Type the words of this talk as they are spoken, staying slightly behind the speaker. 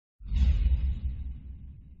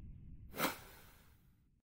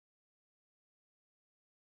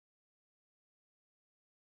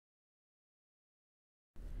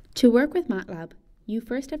To work with Matlab, you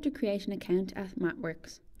first have to create an account at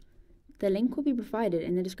MathWorks. The link will be provided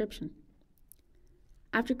in the description.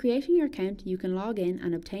 After creating your account, you can log in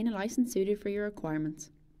and obtain a license suited for your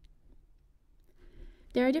requirements.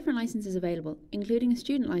 There are different licenses available, including a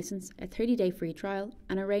student license, a 30-day free trial,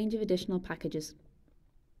 and a range of additional packages.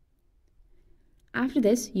 After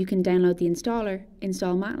this, you can download the installer,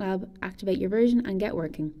 install Matlab, activate your version, and get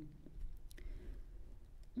working.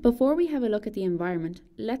 Before we have a look at the environment,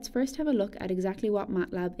 let's first have a look at exactly what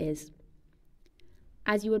Matlab is.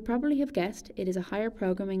 As you would probably have guessed, it is a higher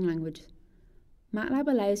programming language. Matlab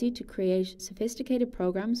allows you to create sophisticated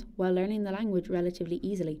programs while learning the language relatively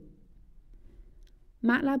easily.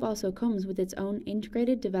 Matlab also comes with its own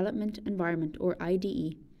Integrated Development Environment, or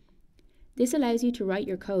IDE. This allows you to write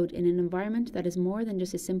your code in an environment that is more than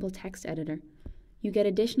just a simple text editor. You get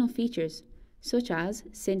additional features, such as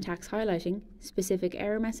syntax highlighting, specific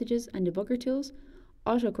error messages and debugger tools,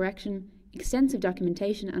 autocorrection, extensive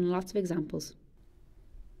documentation, and lots of examples.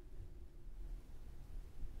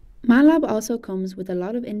 Matlab also comes with a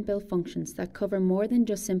lot of inbuilt functions that cover more than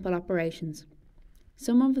just simple operations.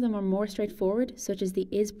 Some of them are more straightforward, such as the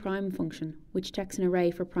isPrime function, which checks an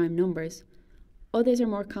array for prime numbers. Others are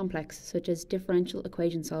more complex, such as differential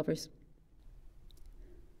equation solvers.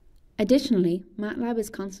 Additionally, Matlab is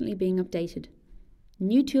constantly being updated.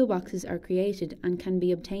 New toolboxes are created and can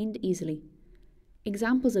be obtained easily.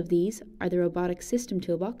 Examples of these are the Robotic System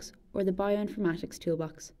Toolbox or the Bioinformatics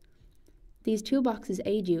Toolbox. These toolboxes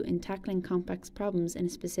aid you in tackling complex problems in a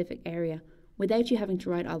specific area without you having to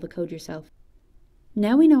write all the code yourself.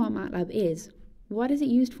 Now we know what Matlab is, what is it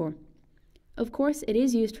used for? Of course, it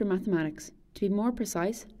is used for mathematics, to be more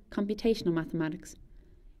precise, computational mathematics.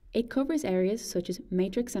 It covers areas such as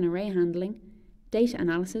matrix and array handling, data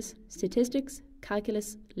analysis, statistics,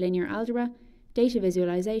 calculus, linear algebra, data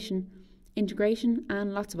visualization, integration,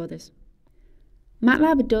 and lots of others.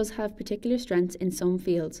 Matlab does have particular strengths in some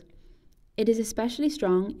fields. It is especially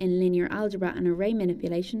strong in linear algebra and array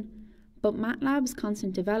manipulation, but Matlab's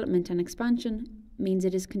constant development and expansion means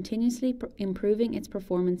it is continuously improving its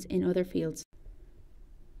performance in other fields.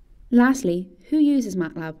 Lastly, who uses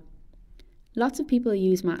Matlab? Lots of people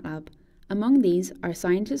use Matlab. Among these are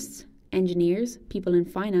scientists, engineers, people in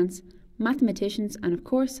finance, mathematicians, and of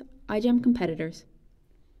course, iGEM competitors.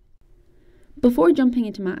 Before jumping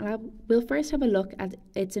into Matlab, we'll first have a look at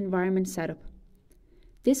its environment setup.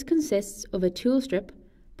 This consists of a tool strip,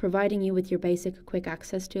 providing you with your basic quick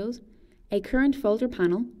access tools, a current folder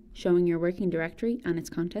panel, showing your working directory and its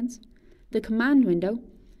contents, the command window,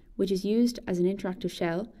 which is used as an interactive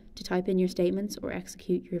shell to type in your statements or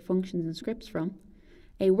execute your functions and scripts from,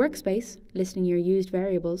 a workspace listing your used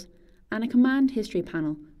variables, and a command history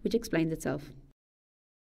panel, which explains itself.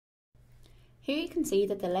 Here you can see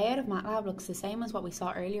that the layout of Matlab looks the same as what we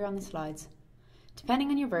saw earlier on the slides. Depending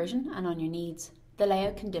on your version and on your needs, the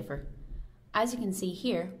layout can differ. As you can see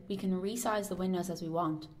here, we can resize the windows as we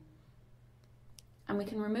want, and we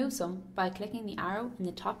can remove some by clicking the arrow in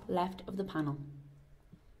the top left of the panel.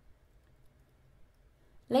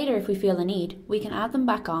 Later, if we feel the need, we can add them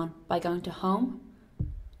back on by going to Home,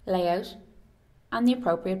 Layout, and the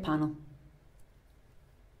appropriate panel.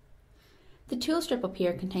 The tool strip up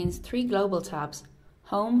here contains 3 global tabs,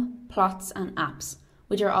 Home, Plots, and Apps,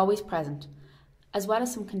 which are always present, as well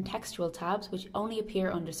as some contextual tabs which only appear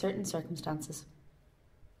under certain circumstances.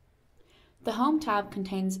 The Home tab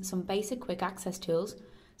contains some basic quick access tools,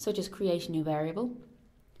 such as create a new variable.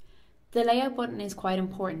 The layout button is quite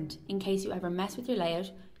important. In case you ever mess with your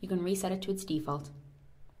layout, you can reset it to its default.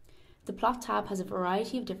 The Plot tab has a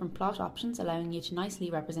variety of different plot options, allowing you to nicely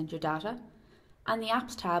represent your data, and the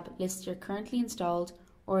Apps tab lists your currently installed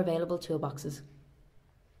or available toolboxes.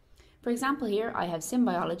 For example, here I have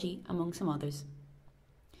Symbiology among some others.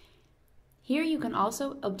 Here you can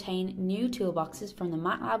also obtain new toolboxes from the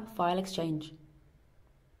Matlab File Exchange.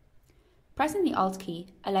 Pressing the Alt key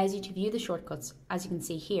allows you to view the shortcuts, as you can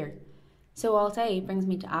see here. So Alt A brings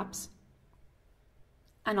me to Apps,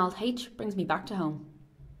 and Alt H brings me back to Home.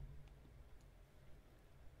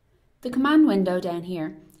 The command window down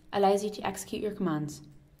here allows you to execute your commands.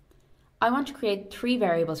 I want to create 3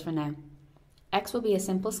 variables for now. X will be a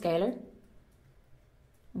simple scalar,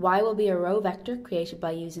 Y will be a row vector created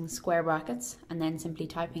by using square brackets and then simply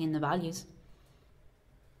typing in the values,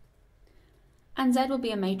 and Z will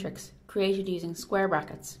be a matrix created using square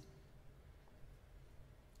brackets.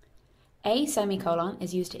 A semicolon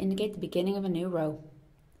is used to indicate the beginning of a new row.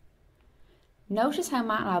 Notice how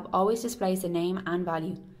Matlab always displays the name and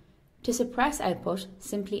value. To suppress output,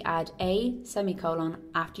 simply add A semicolon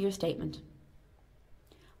after your statement.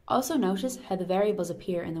 Also notice how the variables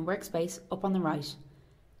appear in the workspace up on the right.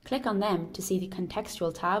 Click on them to see the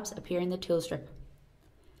contextual tabs appear in the tool strip.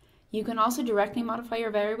 You can also directly modify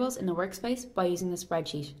your variables in the workspace by using the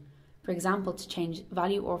spreadsheet, for example to change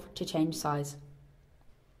value or to change size.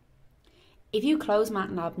 If you close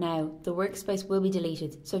Matlab now, the workspace will be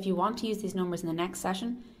deleted, so if you want to use these numbers in the next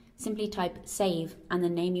session, simply type save and the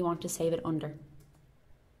name you want to save it under.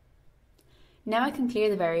 Now I can clear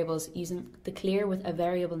the variables using the clear with a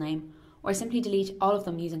variable name, or simply delete all of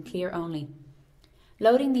them using clear only.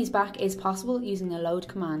 Loading these back is possible using the load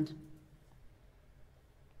command.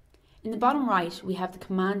 In the bottom right, we have the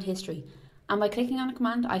command history, and by clicking on a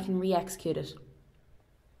command, I can re-execute it.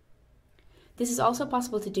 This is also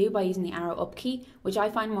possible to do by using the arrow up key, which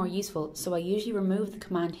I find more useful, so I usually remove the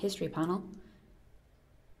command history panel.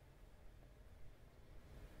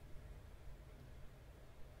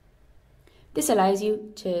 This allows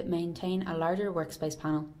you to maintain a larger workspace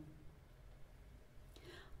panel.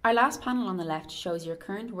 Our last panel on the left shows your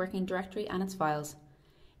current working directory and its files.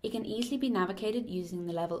 It can easily be navigated using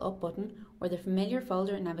the Level Up button or the familiar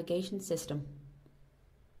folder navigation system.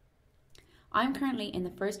 I'm currently in the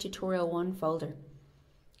first Tutorial 1 folder.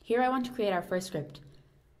 Here I want to create our first script.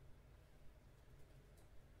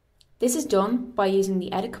 This is done by using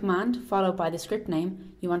the edit command followed by the script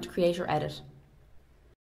name you want to create or edit.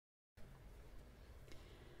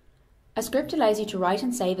 A script allows you to write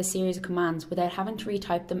and save a series of commands without having to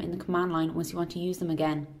retype them in the command line once you want to use them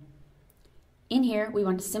again. In here, we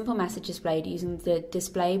want a simple message displayed using the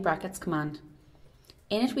display brackets command.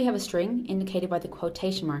 In it, we have a string indicated by the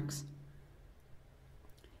quotation marks.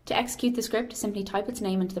 To execute the script, simply type its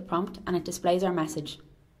name into the prompt and it displays our message.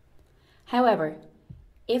 However,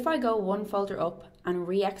 if I go one folder up and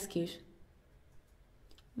re-execute,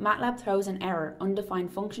 Matlab throws an error,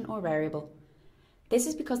 undefined function or variable. This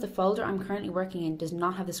is because the folder I'm currently working in does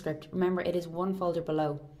not have the script. Remember, it is one folder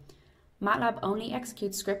below. Matlab only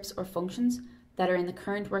executes scripts or functions that are in the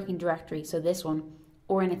current working directory, so this one,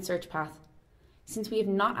 or in its search path. Since we have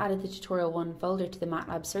not added the Tutorial 1 folder to the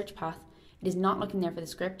Matlab search path, it is not looking there for the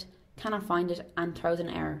script, cannot find it, and throws an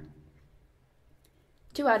error.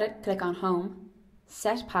 To add it, click on Home,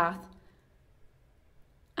 Set Path,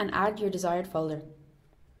 and add your desired folder.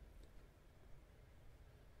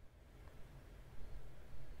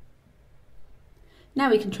 Now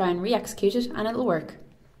we can try and re-execute it and it'll work.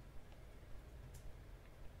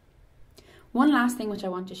 One last thing which I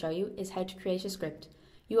want to show you is how to create a script.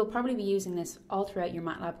 You will probably be using this all throughout your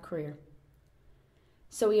Matlab career.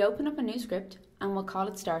 So we open up a new script and we'll call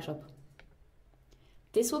it Startup.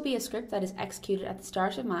 This will be a script that is executed at the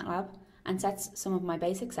start of Matlab and sets some of my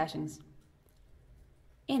basic settings.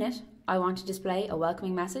 In it, I want to display a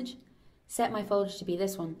welcoming message, set my folder to be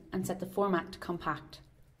this one, and set the format to compact.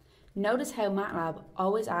 Notice how Matlab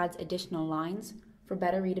always adds additional lines for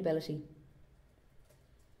better readability.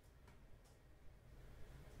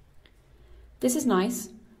 This is nice,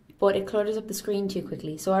 but it clutters up the screen too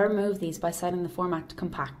quickly, so I remove these by setting the format to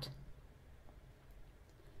compact.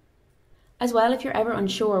 As well, if you're ever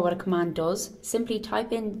unsure what a command does, simply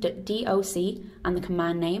type in doc and the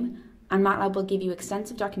command name, and Matlab will give you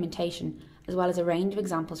extensive documentation as well as a range of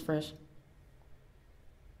examples for it.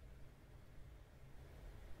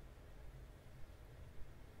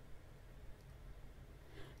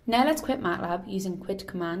 Now let's quit Matlab using quit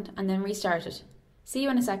command and then restart it. See you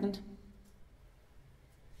in a second.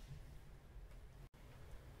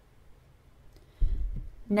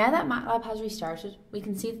 Now that Matlab has restarted, we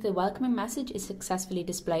can see that the welcoming message is successfully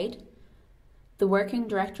displayed. The working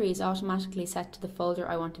directory is automatically set to the folder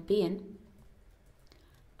I want to be in,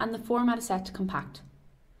 and the format is set to compact.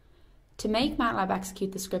 To make Matlab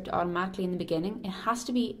execute the script automatically in the beginning, it has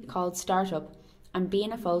to be called Startup and be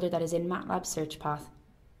in a folder that is in Matlab's search path.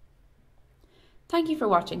 Thank you for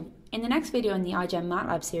watching. In the next video in the iGEM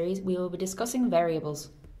Matlab series, we will be discussing variables.